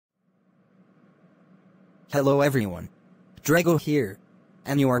Hello everyone. draEgo here.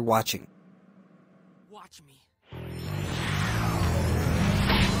 And you are watching. Watch me.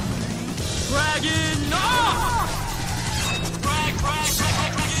 Dragon off!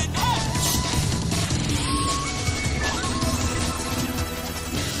 Dragon off!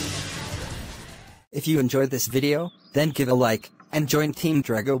 If you enjoyed this video, then give a like, and join Team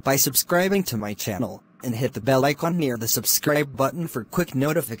draEgo by subscribing to my channel, and hit the bell icon near the subscribe button for quick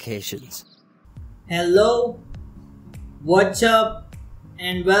notifications. Hello, what's up,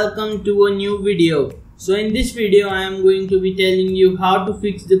 and welcome to a new video. So in this video I am going to be telling you how to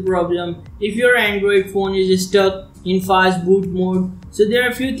fix the problem if your Android phone is stuck in fast boot mode. So there are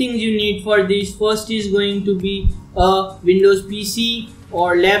a few things you need for this. First is going to be a Windows PC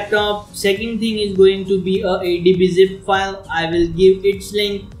or laptop. Second thing is going to be a ADB zip file. I will give its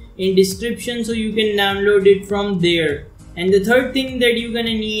link in description so you can download it from there. And the third thing that you're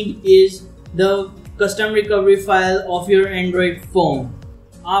gonna need is the custom recovery file of your Android phone.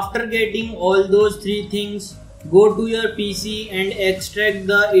 After getting all those three things, go to your PC and extract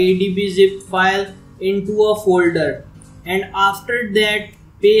the ADB zip file into a folder, and after that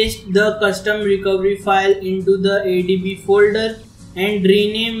paste the custom recovery file into the ADB folder and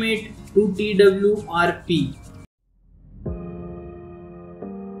rename it to TWRP.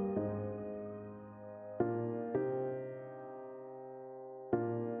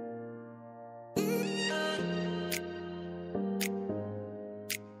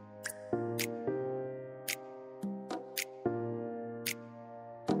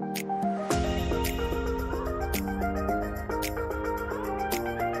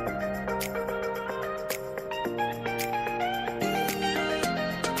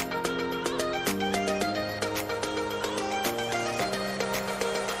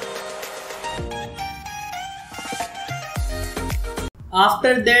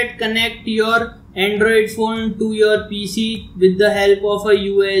 After that, connect your Android phone to your PC with the help of a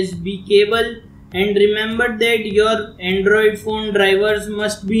USB cable, and remember that your Android phone drivers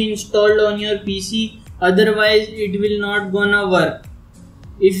must be installed on your PC, otherwise it will not gonna work.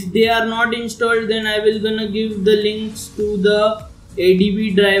 If they are not installed, then I will gonna give the links to the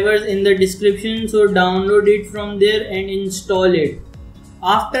ADB drivers in the description, so download it from there and install it.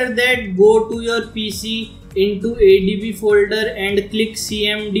 After that, go to your PC into ADB folder and click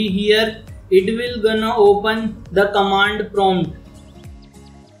CMD here. It will gonna open the command prompt.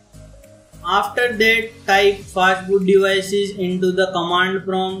 After that, type Fastboot devices into the command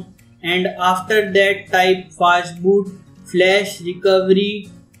prompt, and after that type Fastboot flash recovery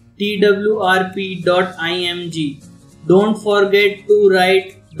twrp.img. Don't forget to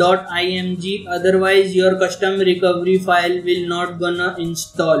write .img, otherwise your custom recovery file will not gonna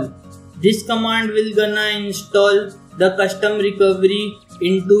install. This command will gonna install the custom recovery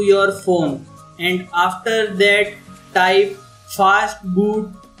into your phone, and after that type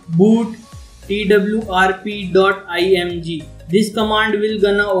fastboot boot twrp.img. This command will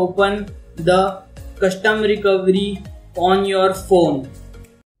gonna open the custom recovery on your phone.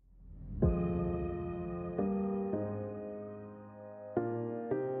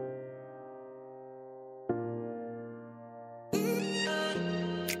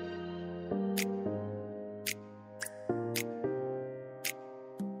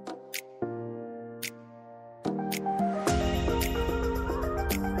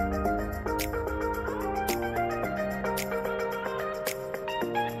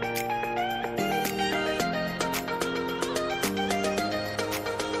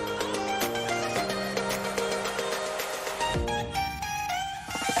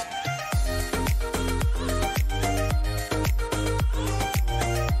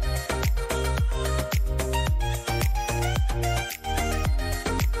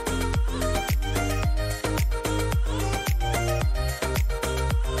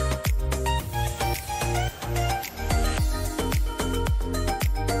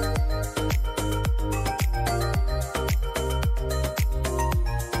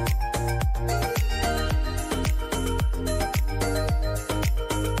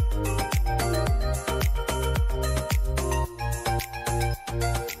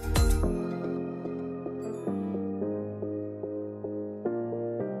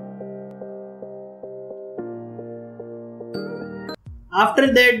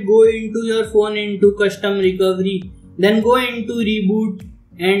 After that, go into your phone into custom recovery, then go into reboot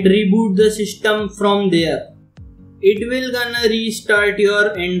and reboot the system from there. It will gonna restart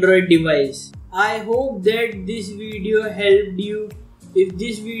your Android device. I hope that this video helped you. If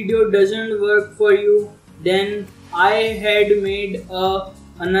this video doesn't work for you, then I had made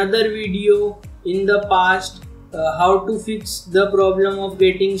another video in the past how to fix the problem of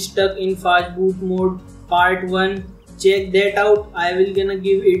getting stuck in fast boot mode. part 1. Check that out. I will gonna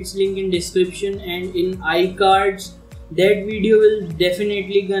give its link in description and in iCards. That video will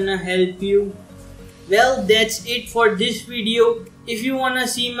definitely gonna help you. Well, that's it for this video. If you wanna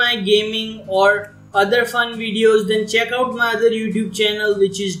see my gaming or other fun videos, then check out my other YouTube channel,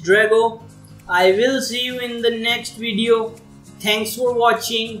 which is draEgo. I will see you in the next video. Thanks for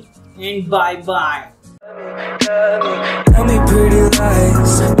watching and bye bye. Tell me pretty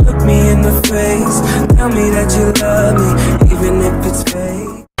lies, look me in the face. Tell me that you love me, even if it's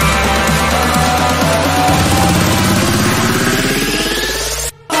fake.